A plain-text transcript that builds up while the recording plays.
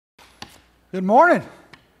Good morning.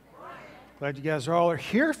 Glad you guys are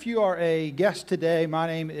here. If you are a guest today, my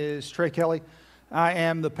name is Trey Kelly. I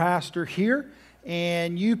am the pastor here,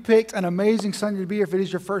 and you picked an amazing Sunday to be here if it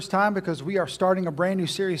is your first time because we are starting a brand new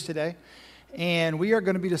series today, and we are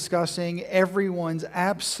going to be discussing everyone's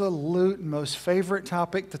absolute most favorite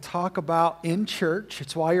topic to talk about in church.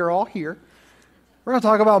 It's why you're all here. We're going to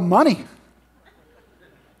talk about money.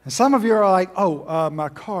 And some of you are like, my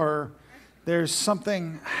car, there's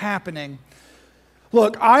something happening.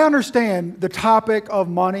 Look, I understand the topic of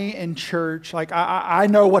money in church. Like, I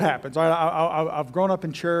know what happens. I've grown up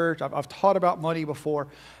in church. I've taught about money before.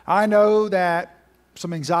 I know that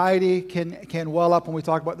some anxiety can well up when we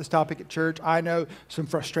talk about this topic at church. I know some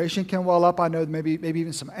frustration can well up. I know maybe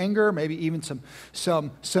even some anger, maybe even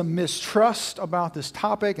some mistrust about this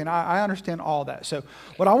topic, and I understand all that. So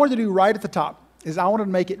what I wanted to do right at the top is I wanted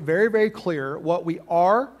to make it very, very clear what we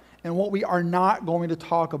are and what we are not going to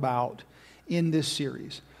talk about in this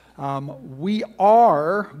series. We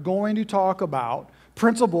are going to talk about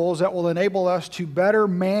principles that will enable us to better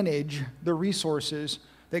manage the resources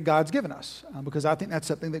that God's given us, because I think that's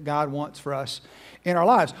something that God wants for us in our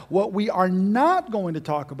lives. What we are not going to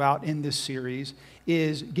talk about in this series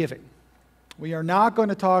is giving. We are not going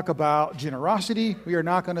to talk about generosity. We are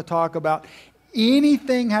not going to talk about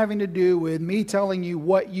anything having to do with me telling you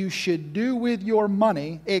what you should do with your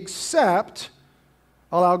money, except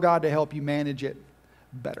allow God to help you manage it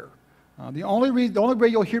better. The only way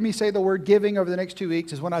you'll hear me say the word giving over the next 2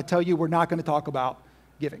 weeks is when I tell you we're not going to talk about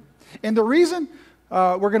giving. And the reason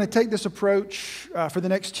we're going to take this approach for the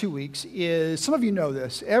next 2 weeks is, some of you know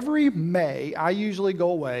this, every May I usually go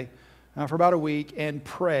away for about a week and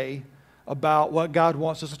pray about what God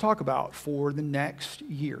wants us to talk about for the next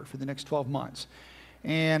year, for the next 12 months.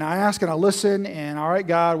 And I ask and I listen, and all right,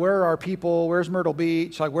 God, where are our people? Where's Myrtle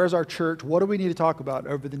Beach? Like, where's our church? What do we need to talk about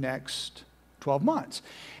over the next 12 months?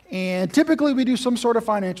 And typically we do some sort of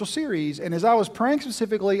financial series. And as I was praying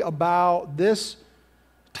specifically about this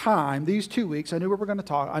time, these 2 weeks, I knew we were going to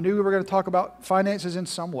talk. I knew we were going to talk about finances in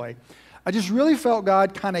some way. I just really felt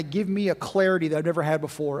God kind of give me a clarity that I've never had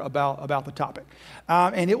before about the topic.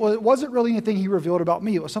 And it wasn't really anything He revealed about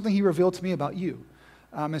me. It was something He revealed to me about you.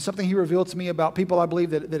 And something He revealed to me about people I believe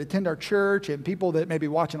that attend our church, and people that may be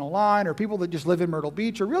watching online, or people that just live in Myrtle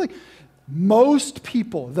Beach, or really most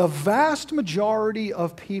people, the vast majority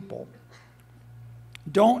of people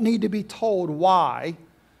don't need to be told why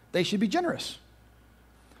they should be generous.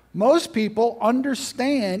 Most people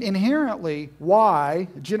understand inherently why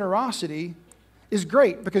generosity is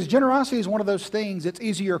great, because generosity is one of those things that's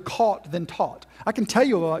easier caught than taught. I can tell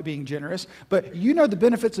you about being generous, but you know the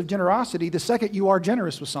benefits of generosity the second you are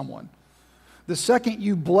generous with someone. The second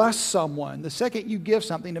you bless someone, the second you give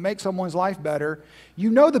something to make someone's life better, you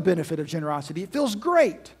know the benefit of generosity. It feels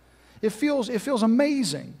great. It feels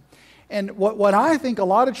amazing. And what I think a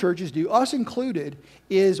lot of churches do, us included,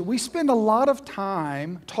 is we spend a lot of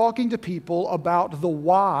time talking to people about the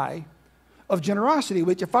why of generosity,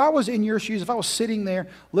 which if I was in your shoes, if I was sitting there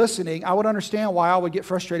listening, I would understand why I would get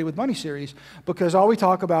frustrated with money series, because all we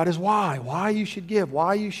talk about is why you should give,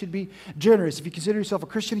 why you should be generous. If you consider yourself a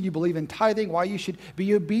Christian and you believe in tithing, why you should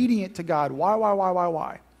be obedient to God, why?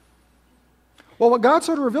 Well, what God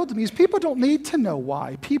sort of revealed to me is people don't need to know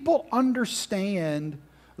why. People understand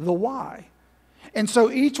the why. And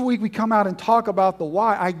so each week we come out and talk about the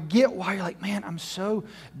why. I get why. You're like, man, I'm so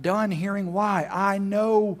done hearing why. I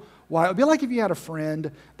know why. It would be like if you had a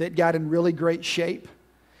friend that got in really great shape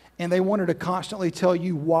and they wanted to constantly tell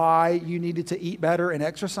you why you needed to eat better and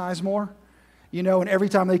exercise more. You know, and every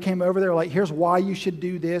time they came over, they were like, here's why you should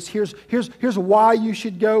do this. Here's why you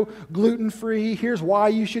should go gluten-free. Here's why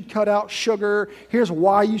you should cut out sugar. Here's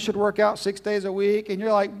why you should work out 6 days a week. And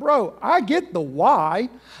you're like, bro, I get the why.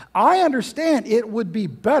 I understand it would be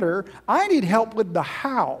better. I need help with the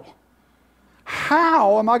how.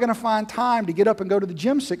 How am I going to find time to get up and go to the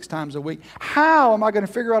gym 6 times a week? How am I going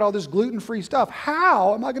to figure out all this gluten-free stuff?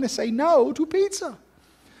 How am I going to say no to pizza?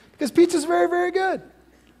 Because pizza is very, very good.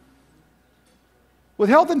 With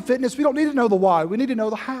health and fitness, we don't need to know the why. We need to know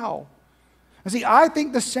the how. And see, I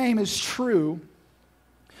think the same is true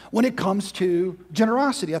when it comes to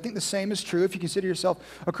generosity. I think the same is true if you consider yourself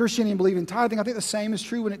a Christian and believe in tithing. I think the same is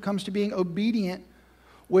true when it comes to being obedient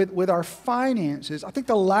with our finances. I think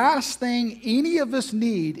the last thing any of us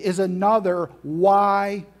need is another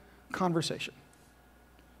why conversation,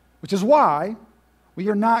 which is why we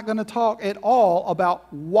are not going to talk at all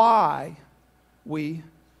about why we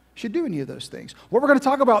should do any of those things. What we're going to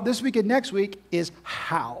talk about this week and next week is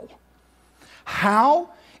how. How,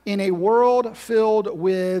 in a world filled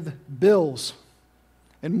with bills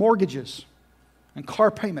and mortgages and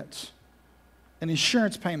car payments and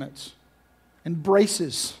insurance payments and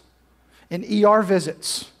braces and ER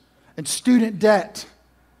visits and student debt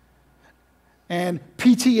and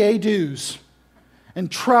PTA dues and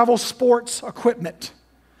travel sports equipment.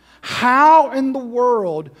 How in the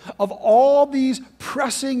world, of all these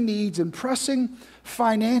pressing needs and pressing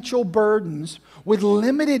financial burdens with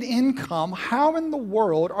limited income, how in the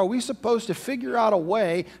world are we supposed to figure out a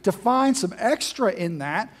way to find some extra in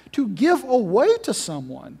that to give away to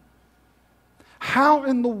someone? How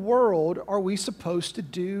in the world are we supposed to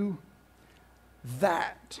do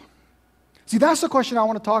that? See, that's the question I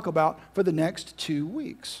want to talk about for the next 2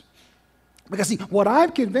 weeks. Because see, what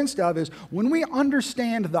I'm convinced of is when we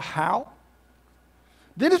understand the how,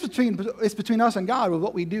 then it's between us and God with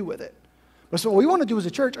what we do with it. But so what we want to do as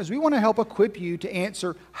a church is we want to help equip you to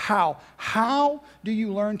answer how. How do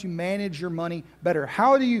you learn to manage your money better?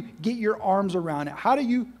 How do you get your arms around it? How do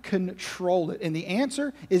you control it? And the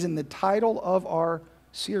answer is in the title of our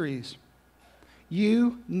series.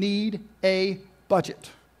 You need a budget.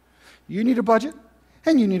 You need a budget,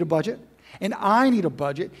 and you need a budget. And I need a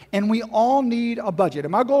budget, and we all need a budget.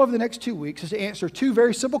 And my goal over the next 2 weeks is to answer 2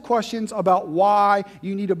 very simple questions about why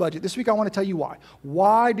you need a budget. This week I want to tell you why.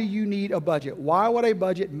 Why do you need a budget? Why would a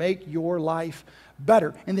budget make your life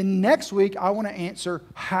better? And then next week I want to answer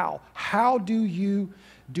how. How do you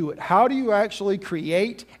do it? How do you actually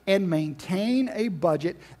create and maintain a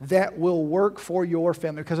budget that will work for your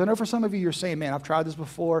family? Because I know for some of you, you're saying, man, I've tried this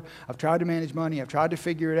before. I've tried to manage money. I've tried to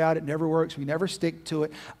figure it out. It never works. We never stick to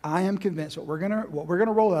it. I am convinced what we're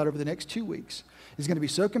gonna roll out over the next 2 weeks is going to be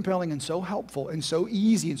so compelling and so helpful and so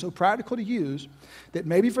easy and so practical to use that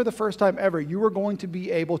maybe for the first time ever, you are going to be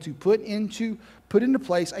able to put into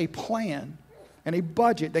place a plan and a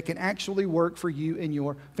budget that can actually work for you and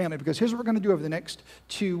your family. Because here's what we're going to do over the next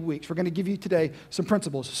 2 weeks. We're going to give you today some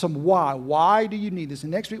principles, some why. Why do you need this?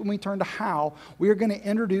 And next week when we turn to how, we are going to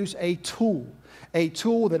introduce a tool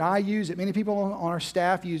that I use, that many people on our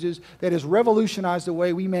staff uses, that has revolutionized the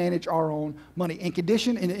way we manage our own money. In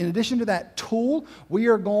addition to that tool, we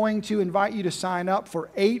are going to invite you to sign up for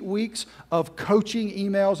 8 weeks of coaching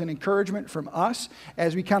emails and encouragement from us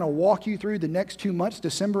as we kind of walk you through the next 2 months,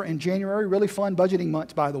 December and January. Really fun budgeting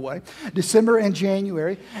months, by the way. December and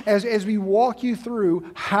January, as we walk you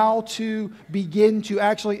through how to begin to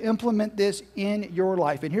actually implement this in your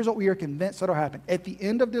life. And here's what we are convinced that'll happen. At the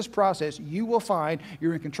end of this process, you will find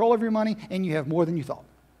you're in control of your money and you have more than you thought.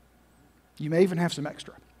 You may even have some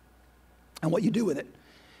extra. And what you do with it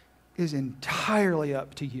is entirely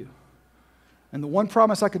up to you. And the one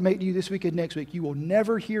promise I could make to you this week and next week, you will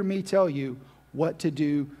never hear me tell you what to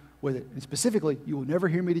do with it. And specifically, you will never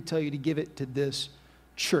hear me to tell you to give it to this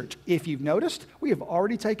church. If you've noticed, we have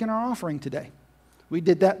already taken our offering today. We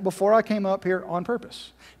did that before I came up here on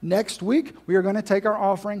purpose. Next week, we are going to take our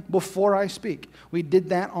offering before I speak. We did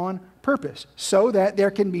that on purpose so that there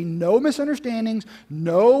can be no misunderstandings,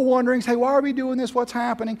 no wonderings, hey, why are we doing this? What's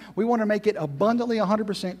happening? We want to make it abundantly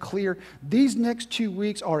 100% clear. These next 2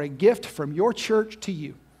 weeks are a gift from your church to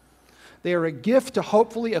you. They are a gift to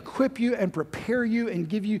hopefully equip you and prepare you and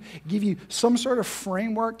give you some sort of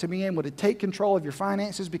framework to be able to take control of your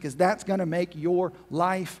finances, because that's going to make your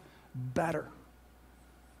life better.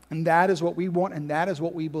 And that is what we want, and that is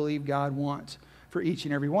what we believe God wants for each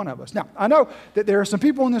and every one of us. Now, I know that there are some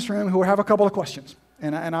people in this room who have a couple of questions,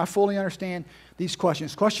 and I fully understand these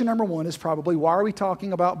questions. Question number 1 is probably, why are we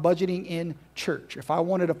talking about budgeting in church? If I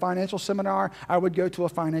wanted a financial seminar, I would go to a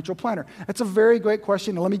financial planner. That's a very great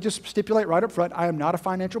question. And let me just stipulate right up front, I am not a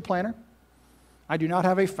financial planner. I do not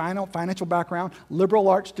have a financial background, liberal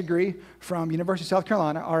arts degree from University of South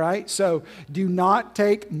Carolina, all right? So do not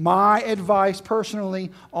take my advice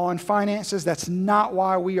personally on finances. That's not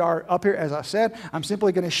why we are up here. As I said, I'm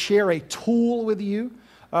simply going to share a tool with you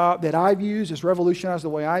that I've used. It's revolutionized the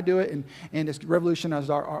way I do it, and it's revolutionized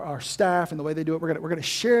our staff and the way they do it. We're going to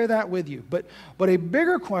share that with you. But a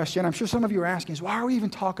bigger question, I'm sure some of you are asking, is why are we even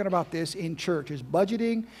talking about this in church? Is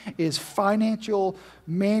budgeting, is financial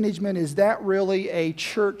management, is that really a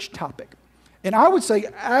church topic? And I would say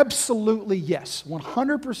absolutely yes,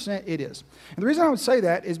 100% it is. And the reason I would say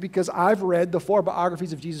that is because I've read the 4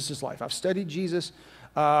 biographies of Jesus' life. I've studied Jesus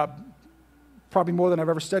probably more than I've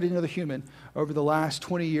ever studied another human over the last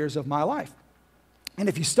 20 years of my life. And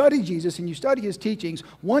if you study Jesus and you study his teachings,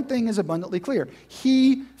 one thing is abundantly clear.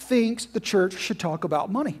 He thinks the church should talk about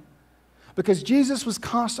money, because Jesus was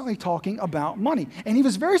constantly talking about money. And he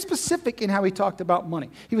was very specific in how he talked about money.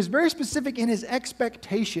 He was very specific in his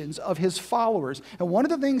expectations of his followers. And one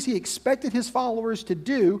of the things he expected his followers to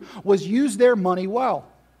do was use their money well.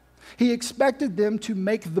 He expected them to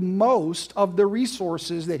make the most of the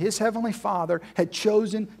resources that his heavenly Father had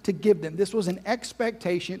chosen to give them. This was an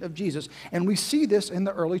expectation of Jesus. And we see this in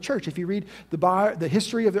the early church. If you read the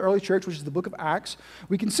history of the early church, which is the book of Acts,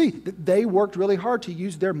 we can see that they worked really hard to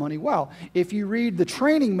use their money well. If you read the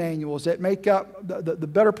training manuals that make up the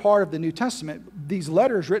better part of the New Testament, these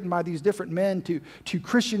letters written by these different men to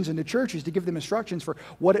Christians and to churches to give them instructions for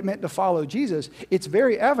what it meant to follow Jesus, it's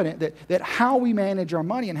very evident that how we manage our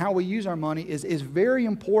money and how we use our money is very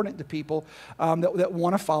important to people that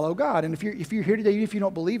want to follow God. And if you're here today, even if you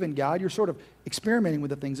don't believe in God, you're sort of experimenting with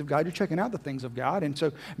the things of God. You're checking out the things of God. And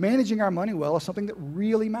so managing our money well is something that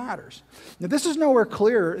really matters. Now, this is nowhere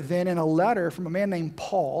clearer than in a letter from a man named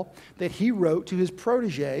Paul that he wrote to his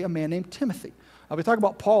protege, a man named Timothy. We talk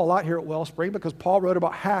about Paul a lot here at Wellspring because Paul wrote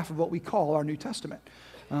about half of what we call our New Testament.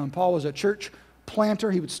 Paul was a church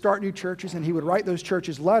planter. He would start new churches, and he would write those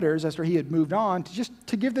churches letters after he had moved on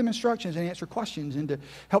to give them instructions and answer questions and to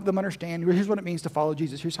help them understand, here's what it means to follow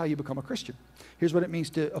Jesus. Here's how you become a Christian. Here's what it means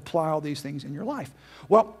to apply all these things in your life.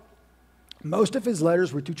 Well, most of his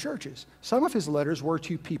letters were to churches. Some of his letters were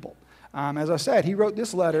to people. As I said, he wrote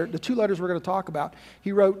this letter, the two letters we're going to talk about.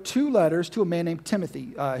 He wrote two letters to a man named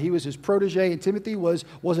Timothy. He was his protege, and Timothy was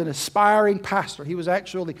an aspiring pastor. He was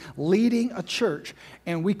actually leading a church.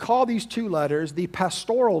 And we call these two letters the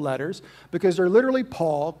pastoral letters because they're literally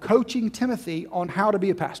Paul coaching Timothy on how to be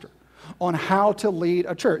a pastor, on how to lead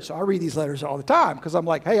a church. So I read these letters all the time because I'm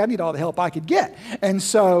like, hey, I need all the help I could get. And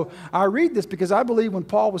so I read this because I believe when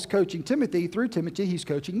Paul was coaching Timothy, through Timothy, he's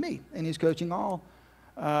coaching me, and he's coaching all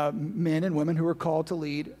men and women who are called to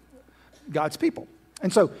lead God's people.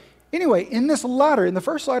 And so anyway, in this letter, in the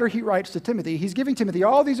first letter he writes to Timothy, he's giving Timothy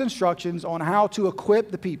all these instructions on how to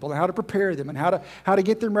equip the people and how to prepare them and how to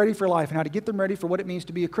get them ready for life and how to get them ready for what it means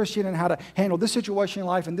to be a Christian and how to handle this situation in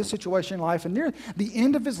life and this situation in life. And near the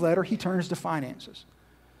end of his letter, he turns to finances.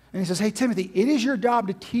 And he says, hey, Timothy, it is your job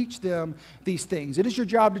to teach them these things. It is your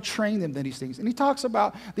job to train them in these things. And he talks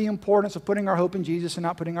about the importance of putting our hope in Jesus and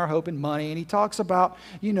not putting our hope in money. And he talks about,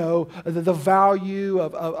 the value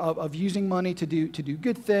of using money to do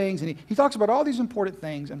good things. And he talks about all these important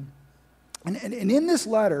things. And in this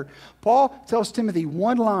letter, Paul tells Timothy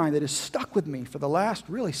one line that has stuck with me for the last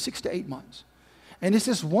really 6 to 8 months. And it's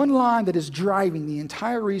this one line that is driving the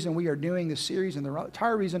entire reason we are doing this series and the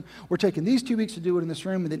entire reason we're taking these 2 weeks to do it in this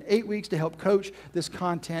room and then 8 weeks to help coach this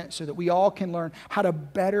content so that we all can learn how to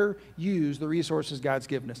better use the resources God's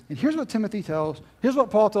given us. And here's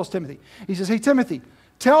what Paul tells Timothy. He says, hey, Timothy,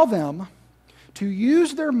 tell them to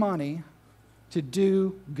use their money to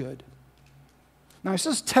do good. Now, he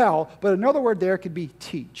says tell, but another word there could be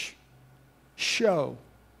teach, show,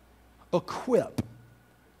 equip,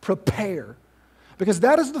 prepare. Because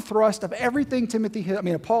that is the thrust of everything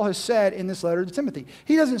Paul has said in this letter to Timothy.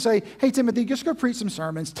 He doesn't say, hey, Timothy, just go preach some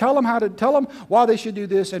sermons. Tell them why they should do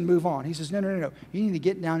this and move on. He says, no. You need to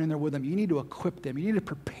get down in there with them. You need to equip them. You need to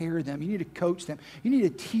prepare them. You need to coach them. You need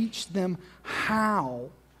to teach them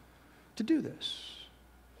how to do this.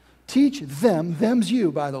 Teach them. Them's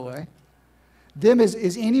you, by the way. Them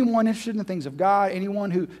is anyone interested in the things of God, anyone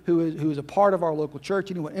who is a part of our local church,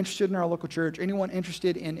 anyone interested in our local church, anyone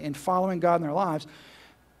interested in following God in their lives.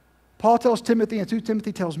 Paul tells Timothy, and through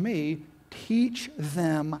Timothy tells me, teach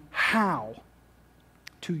them how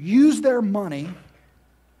to use their money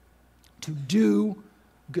to do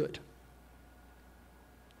good.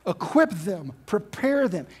 Equip them, prepare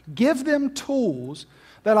them, give them tools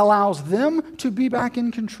that allows them to be back in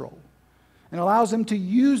control. And allows them to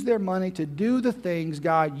use their money to do the things,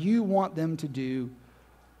 God, you want them to do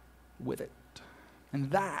with it.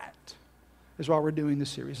 And that is why we're doing this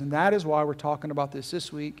series. And that is why we're talking about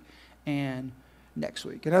this week and next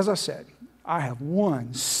week. And as I said, I have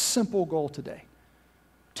one simple goal today.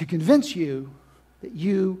 To convince you that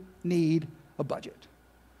you need a budget.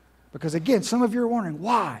 Because again, some of you are wondering,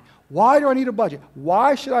 why? Why do I need a budget?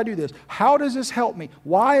 Why should I do this? How does this help me?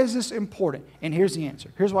 Why is this important? And here's the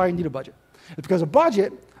answer. Here's why you need a budget. It's because a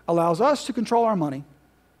budget allows us to control our money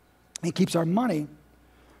and keeps our money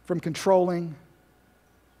from controlling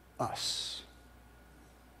us.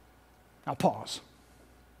 Now pause.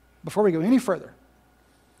 Before we go any further,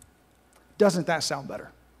 doesn't that sound better?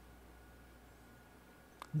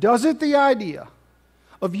 Doesn't the idea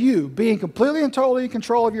of you being completely and totally in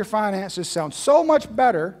control of your finances sound so much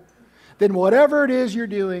better than whatever it is you're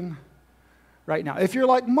doing right now? If you're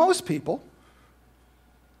like most people,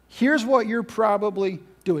 here's what you're probably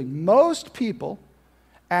doing. Most people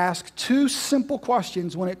ask two simple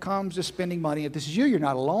questions when it comes to spending money. If this is you, you're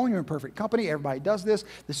not alone. You're in perfect company. Everybody does this.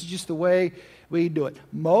 This is just the way we do it.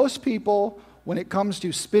 Most people, when it comes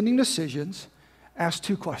to spending decisions, ask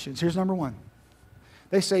two questions. Here's number one.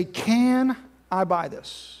 They say, can I buy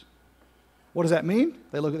this? What does that mean?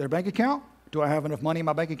 They look at their bank account. Do I have enough money in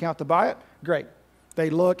my bank account to buy it? Great. They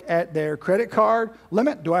look at their credit card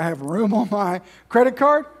limit. Do I have room on my credit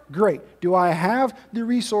card? Great. Do I have the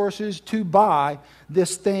resources to buy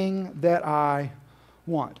this thing that I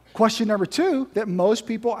want? Question number two that most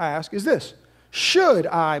people ask is this: should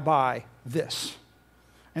I buy this?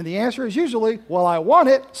 And the answer is usually, well, I want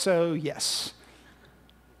it, so yes.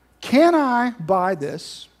 Can I buy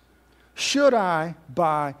this? Should I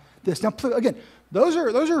buy this? Now, again, those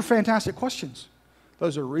are fantastic questions.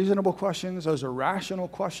 Those are reasonable questions. Those are rational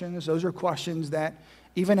questions. Those are questions that,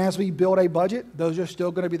 even as we build a budget, those are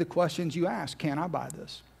still going to be the questions you ask. Can I buy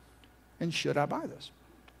this? And should I buy this?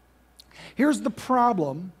 Here's the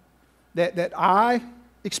problem that I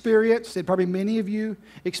experienced, and probably many of you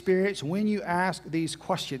experience when you ask these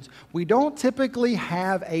questions. We don't typically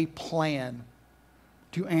have a plan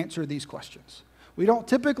to answer these questions. We don't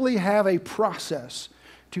typically have a process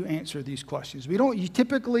to answer these questions. We don't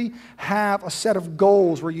typically have a set of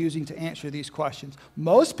goals we're using to answer these questions.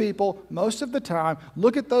 Most people, most of the time,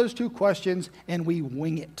 look at those two questions and we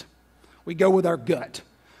wing it. We go with our gut.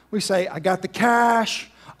 We say, I got the cash,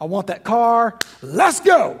 I want that car, let's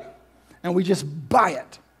go. And we just buy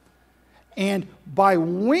it. And by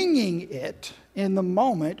winging it in the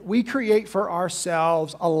moment, we create for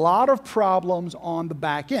ourselves a lot of problems on the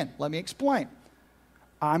back end. Let me explain.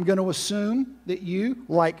 I'm going to assume that you,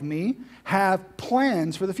 like me, have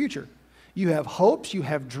plans for the future. You have hopes, you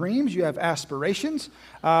have dreams, you have aspirations.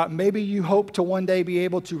 Maybe you hope to one day be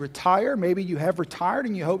able to retire. Maybe you have retired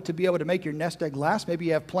and you hope to be able to make your nest egg last. Maybe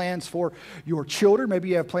you have plans for your children. Maybe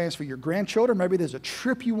you have plans for your grandchildren. Maybe there's a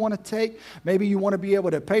trip you want to take. Maybe you want to be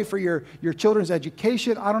able to pay for your children's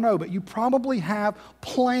education. I don't know, but you probably have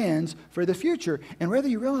plans for the future. And whether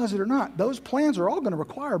you realize it or not, those plans are all going to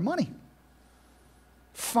require money.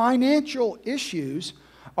 Financial issues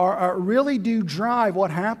really do drive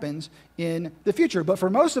what happens in the future. But for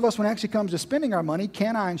most of us, when it actually comes to spending our money,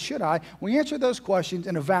 can I and should I, we answer those questions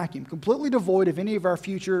in a vacuum, completely devoid of any of our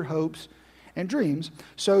future hopes and dreams.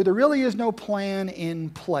 So there really is no plan in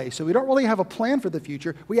place. So we don't really have a plan for the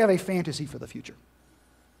future. We have a fantasy for the future.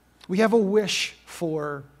 We have a wish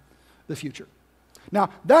for the future.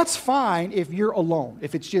 Now, that's fine if you're alone,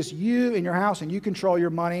 if it's just you in your house and you control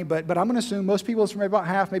your money, but I'm going to assume most people, maybe about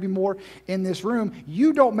half, maybe more in this room,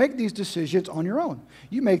 you don't make these decisions on your own.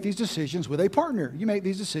 You make these decisions with a partner. You make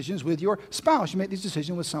these decisions with your spouse. You make these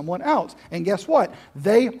decisions with someone else. And guess what?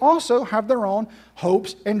 They also have their own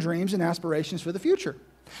hopes and dreams and aspirations for the future.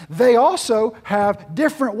 They also have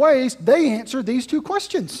different ways they answer these two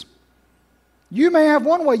questions. You may have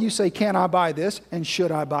one way you say, can I buy this and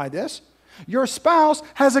should I buy this? Your spouse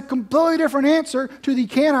has a completely different answer to the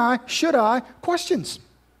can I, should I questions.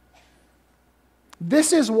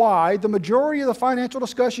 This is why the majority of the financial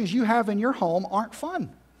discussions you have in your home aren't fun.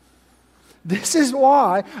 This is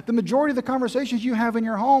why the majority of the conversations you have in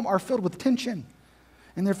your home are filled with tension,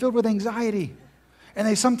 and they're filled with anxiety, and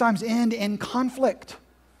they sometimes end in conflict.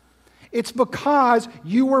 It's because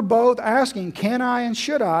you were both asking, can I and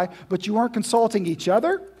should I, but you weren't consulting each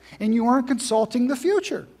other, and you weren't consulting the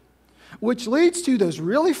future. Which leads to those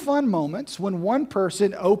really fun moments when one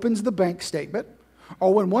person opens the bank statement,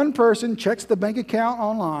 or when one person checks the bank account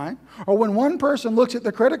online, or when one person looks at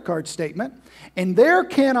the credit card statement, and their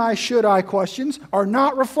can I, should I questions are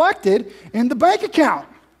not reflected in the bank account.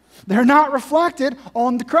 They're not reflected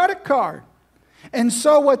on the credit card. And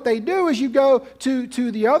so what they do is you go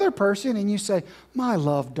to the other person and you say, my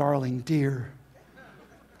love, darling, dear,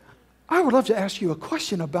 I would love to ask you a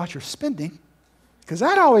question about your spending. Because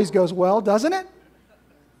that always goes well, doesn't it?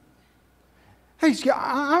 Hey,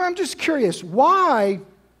 I'm just curious, why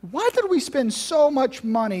did we spend so much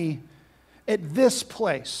money at this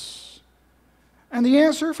place? And the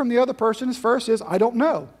answer from the other person is, I don't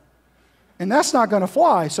know. And that's not going to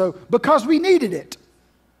fly, so because we needed it.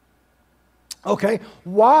 Okay,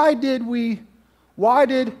 why did we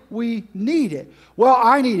need it? Well,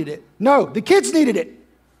 I needed it. No, the kids needed it.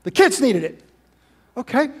 The kids needed it.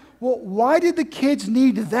 Okay. Well, why did the kids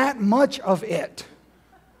need that much of it?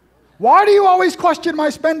 Why do you always question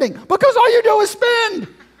my spending? Because all you do is spend.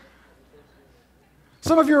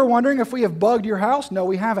 Some of you are wondering if we have bugged your house. No,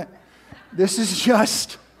 we haven't. This is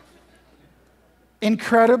just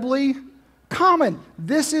incredibly common.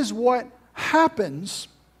 This is what happens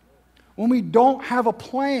when we don't have a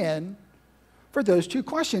plan for those two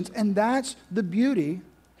questions. And that's the beauty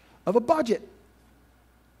of a budget.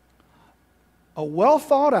 A well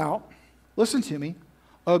thought out, listen to me,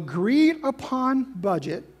 agreed upon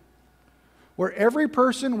budget where every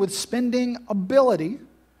person with spending ability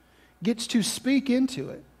gets to speak into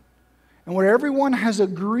it, and where everyone has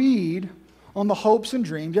agreed on the hopes and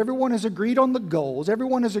dreams, everyone has agreed on the goals,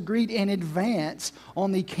 everyone has agreed in advance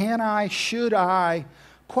on the can I, should I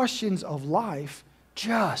questions of life,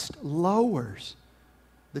 just lowers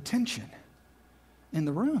the tension in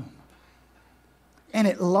the room. And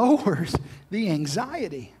it lowers the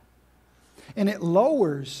anxiety. And it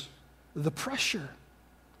lowers the pressure.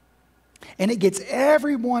 And it gets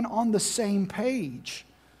everyone on the same page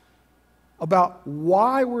about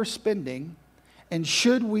why we're spending and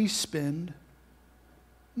should we spend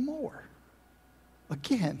more.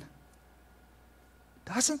 Again,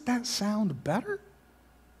 doesn't that sound better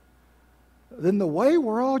than the way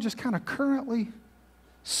we're all just kind of currently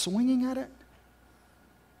swinging at it?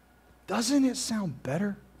 Doesn't it sound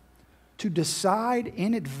better to decide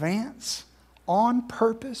in advance, on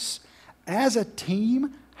purpose, as a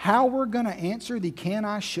team, how we're going to answer the can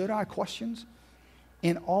I, should I questions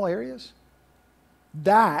in all areas?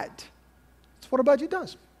 That's what a budget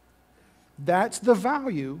does. That's the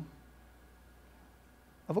value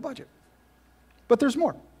of a budget. But there's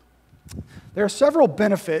more. There are several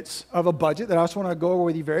benefits of a budget that I just want to go over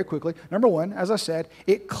with you very quickly. Number one, as I said,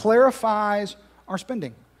 it clarifies our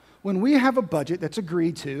spending. When we have a budget that's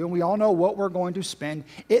agreed to and we all know what we're going to spend,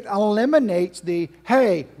 it eliminates the,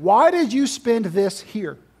 hey, why did you spend this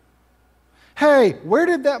here? Hey, where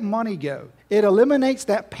did that money go? It eliminates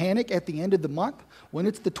that panic at the end of the month when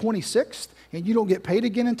it's the 26th and you don't get paid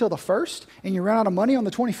again until the 1st and you run out of money on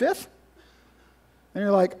the 25th. And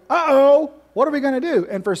you're like, uh-oh, what are we going to do?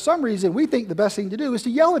 And for some reason, we think the best thing to do is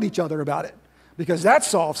to yell at each other about it because that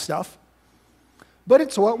solves stuff. But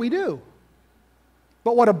it's what we do.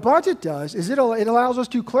 But what a budget does is it allows us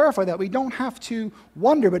to clarify that. We don't have to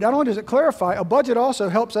wonder, but not only does it clarify, a budget also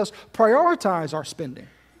helps us prioritize our spending.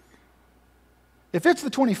 If it's the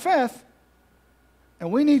 25th,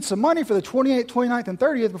 and we need some money for the 28th, 29th, and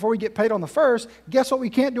 30th before we get paid on the 1st, guess what we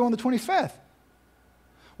can't do on the 25th?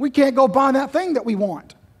 We can't go buy that thing that we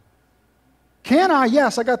want. Can I?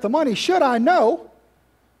 Yes, I got the money. Should I? No,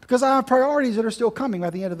 because I have priorities that are still coming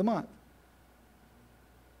at the end of the month.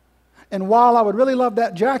 And while I would really love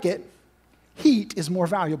that jacket, heat is more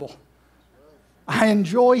valuable. I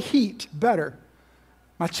enjoy heat better.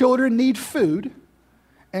 My children need food,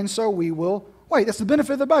 and so we will wait. That's the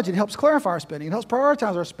benefit of the budget. It helps clarify our spending. It helps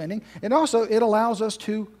prioritize our spending. And also, it allows us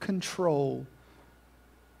to control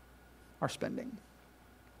our spending.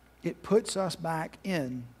 It puts us back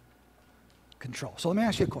in control. So let me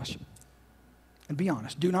ask you a question. And be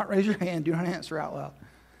honest. Do not raise your hand. Do not answer out loud.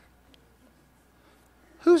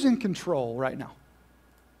 Who's in control right now?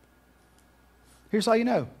 Here's how you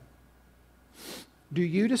know. Do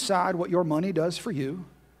you decide what your money does for you,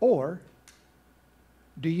 or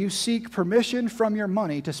do you seek permission from your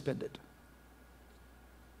money to spend it?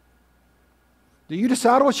 Do you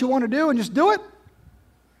decide what you want to do and just do it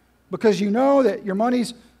because you know that your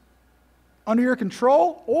money's under your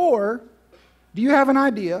control, or do you have an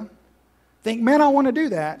idea, think, man, I want to do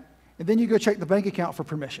that, and then you go check the bank account for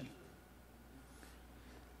permission?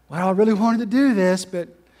 Well, I really wanted to do this, but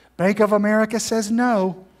Bank of America says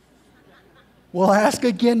no. We'll ask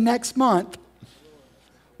again next month.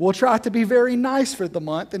 We'll try to be very nice for the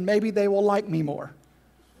month, and maybe they will like me more.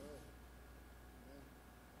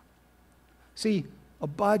 See, a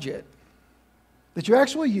budget that you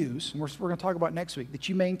actually use, and we're going to talk about next week, that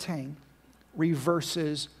you maintain,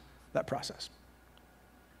 reverses that process.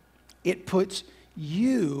 It puts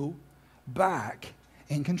you back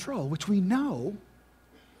in control, which we know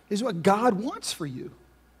is what God wants for you.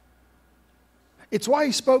 It's why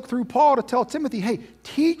he spoke through Paul to tell Timothy, hey,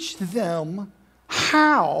 teach them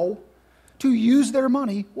how to use their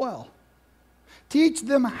money well. Teach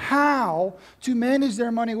them how to manage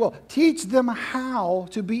their money well. Teach them how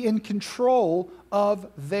to be in control of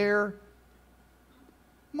their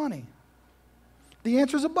money. The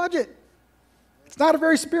answer is a budget. It's not a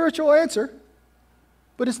very spiritual answer,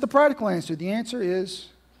 but it's the practical answer. The answer is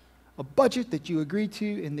a budget that you agree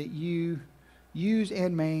to and that you use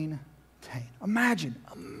and maintain.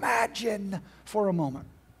 Imagine for a moment.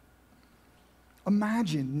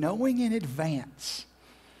 Imagine knowing in advance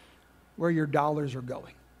where your dollars are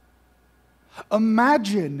going.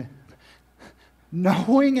 Imagine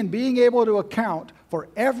knowing and being able to account for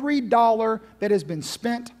every dollar that has been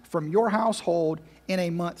spent from your household in a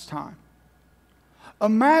month's time.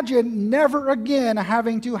 Imagine never again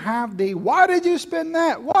having to have the, why did you spend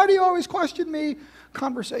that? Why do you always question me?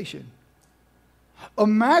 Conversation.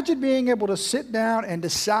 Imagine being able to sit down and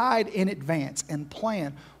decide in advance and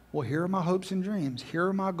plan Well, here are my hopes and dreams. Here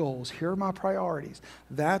are my goals. Here are my priorities.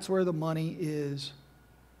 That's where the money is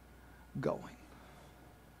going.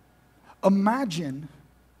 Imagine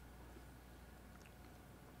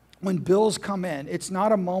when bills come in, it's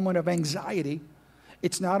not a moment of anxiety.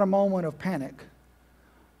 It's not a moment of panic.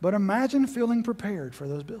 But imagine feeling prepared for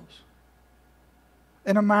those bills.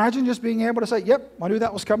 And imagine just being able to say, yep, I knew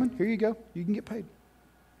that was coming. Here you go. You can get paid.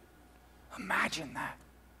 Imagine that.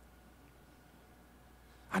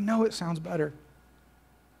 I know it sounds better.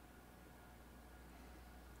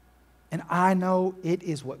 And I know it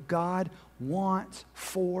is what God wants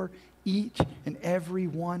for each and every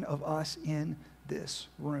one of us in this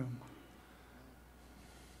room.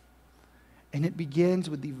 And it begins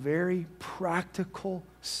with the very practical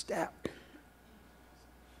step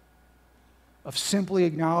of simply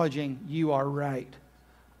acknowledging, you are right.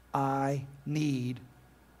 I need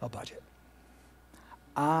a budget.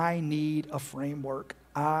 I need a framework.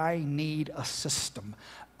 I need a system.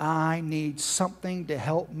 I need something to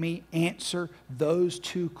help me answer those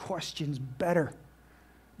two questions better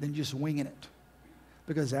than just winging it.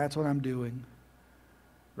 Because that's what I'm doing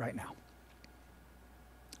right now.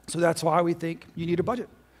 So that's why we think you need a budget.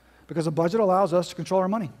 Because a budget allows us to control our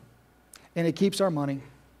money. And it keeps our money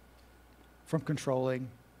from controlling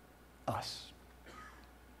us.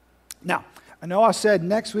 Now, I know I said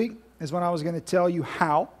next week is when I was going to tell you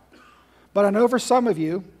how. But I know for some of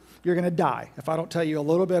you, you're going to die if I don't tell you a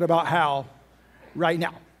little bit about how right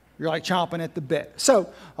now. You're like chomping at the bit.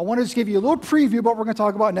 So I want to just give you a little preview of what we're going to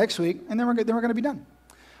talk about next week, and then we're going to be done.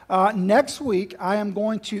 Next week, I am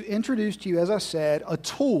going to introduce to you, as I said, a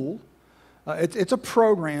tool. It's a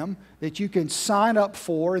program that you can sign up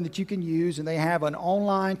for and that you can use, and they have an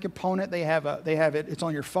online component. They have it. It's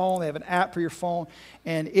on your phone. They have an app for your phone,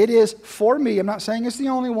 and it is, for me, I'm not saying it's the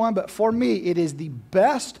only one, but for me, it is the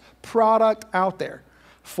best product out there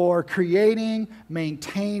for creating,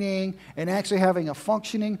 maintaining, and actually having a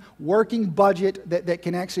functioning, working budget that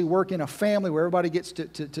can actually work in a family where everybody gets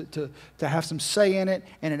to have some say in it,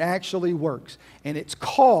 and it actually works. And it's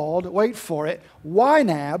called, wait for it,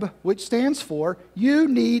 YNAB, which stands for You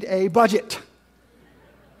Need a Budget.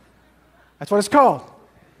 That's what it's called.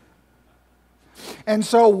 And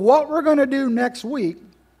so what we're going to do next week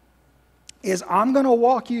is I'm going to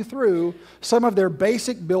walk you through some of their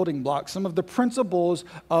basic building blocks, some of the principles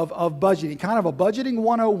of budgeting, kind of a budgeting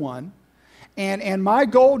 101. And my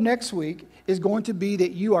goal next week is going to be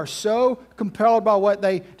that you are so compelled by what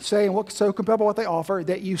they say and so compelled by what they offer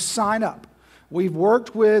that you sign up. We've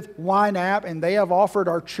worked with YNAB, and they have offered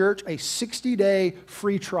our church a 60-day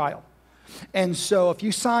free trial. And so if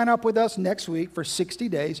you sign up with us next week for 60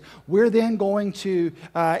 days, we're then going to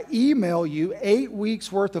email you 8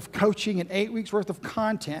 weeks worth of coaching and 8 weeks worth of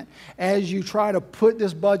content as you try to put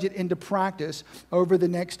this budget into practice over the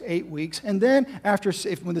next 8 weeks. And then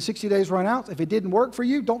when the 60 days run out, if it didn't work for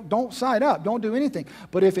you, don't sign up. Don't do anything.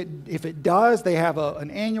 But if it does, they have an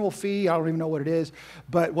annual fee. I don't even know what it is.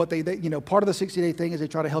 But what they part of the 60-day thing is they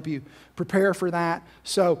try to help you prepare for that.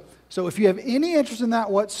 So if you have any interest in that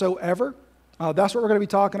whatsoever, that's what we're going to be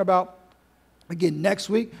talking about again next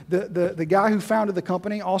week. The guy who founded the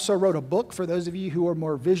company also wrote a book for those of you who are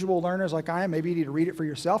more visual learners like I am. Maybe you need to read it for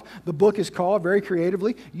yourself. The book is called, very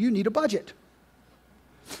creatively, You Need a Budget.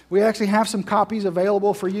 We actually have some copies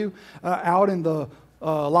available for you out in the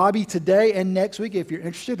lobby today and next week if you're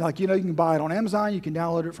interested. You can buy it on Amazon. You can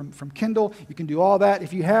download it from Kindle. You can do all that.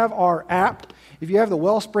 If you have our app, if you have the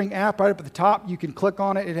Wellspring app right up at the top, you can click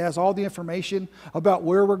on it. It has all the information about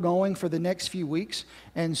where we're going for the next few weeks.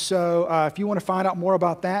 And so if you want to find out more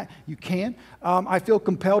about that, you can. I feel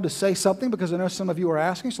compelled to say something because I know some of you are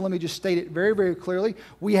asking, so let me just state it very, very clearly.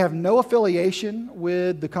 We have no affiliation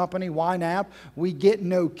with the company YNAB. We get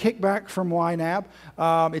no kickback from YNAB.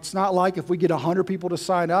 It's not like if we get 100 people to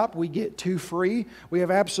sign up, we get 2 free. We have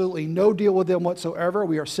absolutely no deal with them whatsoever.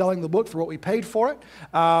 We are selling the book for what we paid for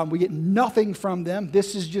it. We get nothing from them.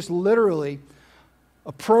 This is just literally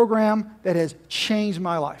a program that has changed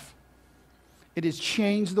my life. It has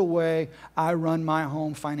changed the way I run my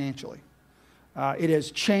home financially. It has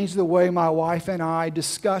changed the way my wife and I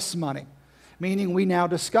discuss money, meaning we now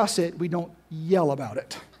discuss it, we don't yell about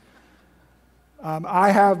it.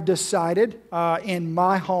 I have decided in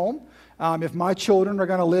my home, if my children are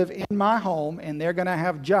going to live in my home and they're going to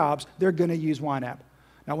have jobs, they're going to use YNAB.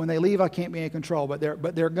 Now, when they leave, I can't be in control, but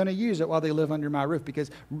they're going to use it while they live under my roof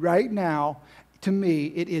because right now, to me,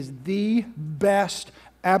 it is the best,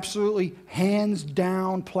 absolutely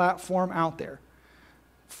hands-down platform out there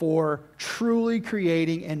for truly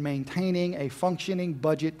creating and maintaining a functioning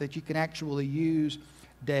budget that you can actually use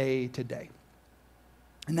day to day.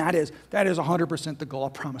 And that is 100% the goal, I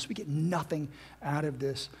promise. We get nothing out of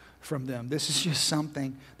this from them. This is just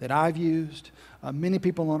something that I've used. Many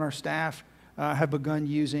people on our staff have begun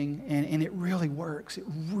using, and it really works. It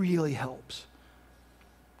really helps.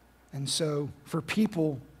 And so for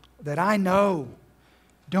people that I know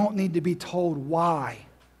don't need to be told why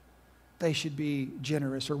they should be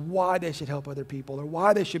generous or why they should help other people or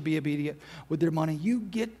why they should be obedient with their money, you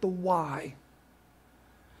get the why.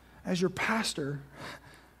 As your pastor,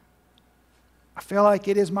 I feel like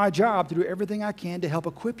it is my job to do everything I can to help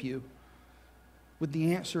equip you with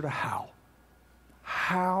the answer to how.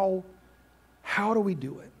 How do we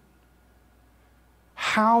do it?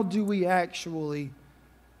 How do we actually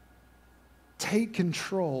take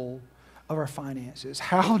control of our finances?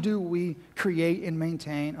 How do we create and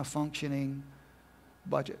maintain a functioning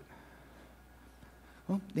budget?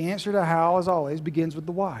 Well, the answer to how, as always, begins with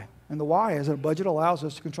the why. And the why is that a budget allows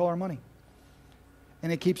us to control our money.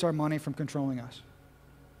 And it keeps our money from controlling us.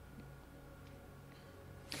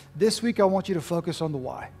 This week, I want you to focus on the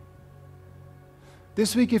why.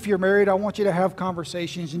 This week, if you're married, I want you to have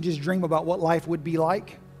conversations and just dream about what life would be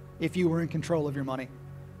like if you were in control of your money.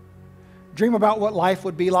 Dream about what life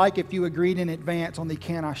would be like if you agreed in advance on the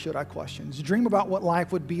can I, should I questions. Dream about what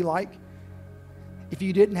life would be like if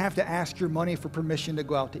you didn't have to ask your money for permission to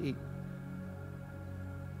go out to eat.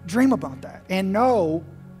 Dream about that and know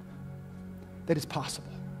that it's possible.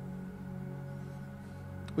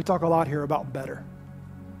 We talk a lot here about better.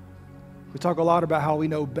 We talk a lot about how we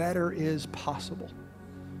know better is possible.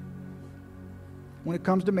 When it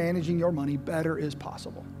comes to managing your money, better is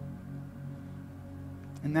possible.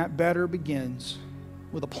 And that better begins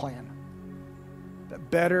with a plan.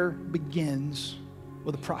 That better begins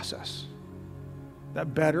with a process.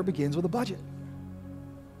 That better begins with a budget.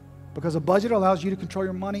 Because a budget allows you to control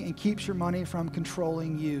your money and keeps your money from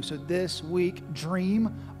controlling you. So this week,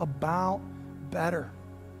 dream about better.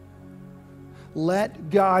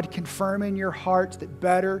 Let God confirm in your hearts that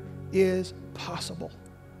better is possible.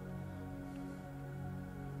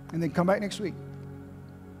 And then come back next week.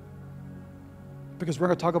 Because we're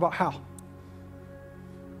going to talk about how.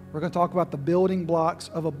 We're going to talk about the building blocks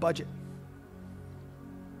of a budget.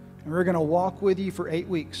 And we're going to walk with you for 8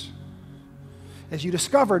 weeks as you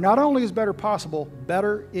discover not only is better possible,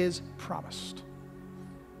 better is promised.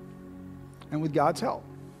 And with God's help,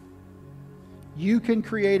 you can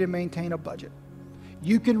create and maintain a budget.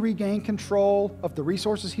 You can regain control of the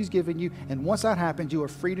resources He's given you, and once that happens, you are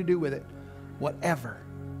free to do with it whatever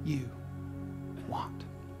you want.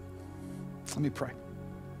 Let me pray.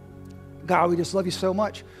 God, we just love you so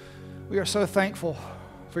much. We are so thankful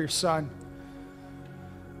for your Son.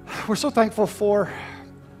 We're so thankful for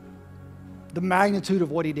the magnitude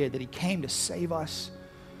of what He did, that He came to save us.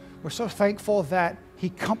 We're so thankful that He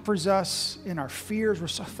comforts us in our fears. We're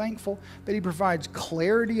so thankful that He provides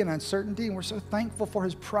clarity and uncertainty, and we're so thankful for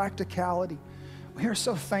His practicality. We are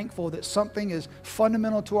so thankful that something as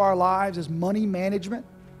fundamental to our lives as money management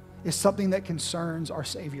is something that concerns our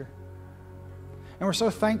Savior. And we're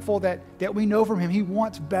so thankful that we know from Him He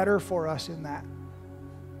wants better for us in that.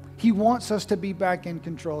 He wants us to be back in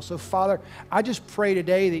control. So, Father, I just pray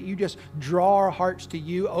today that you just draw our hearts to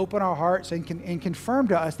you, open our hearts, and confirm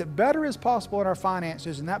to us that better is possible in our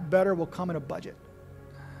finances, and that better will come in a budget.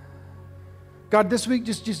 God, this week,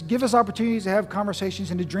 just give us opportunities to have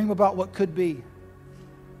conversations and to dream about what could be.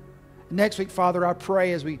 Next week, Father, I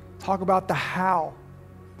pray as we talk about the how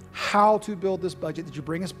to build this budget, that you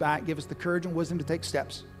bring us back, give us the courage and wisdom to take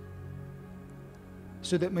steps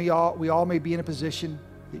so that we all may be in a position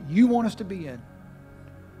that you want us to be in,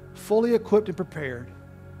 fully equipped and prepared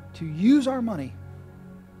to use our money,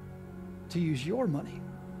 to use your money,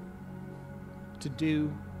 to do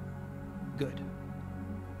good.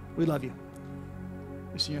 We love you.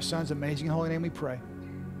 It's in your Son's amazing and holy name we pray.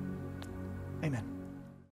 Amen.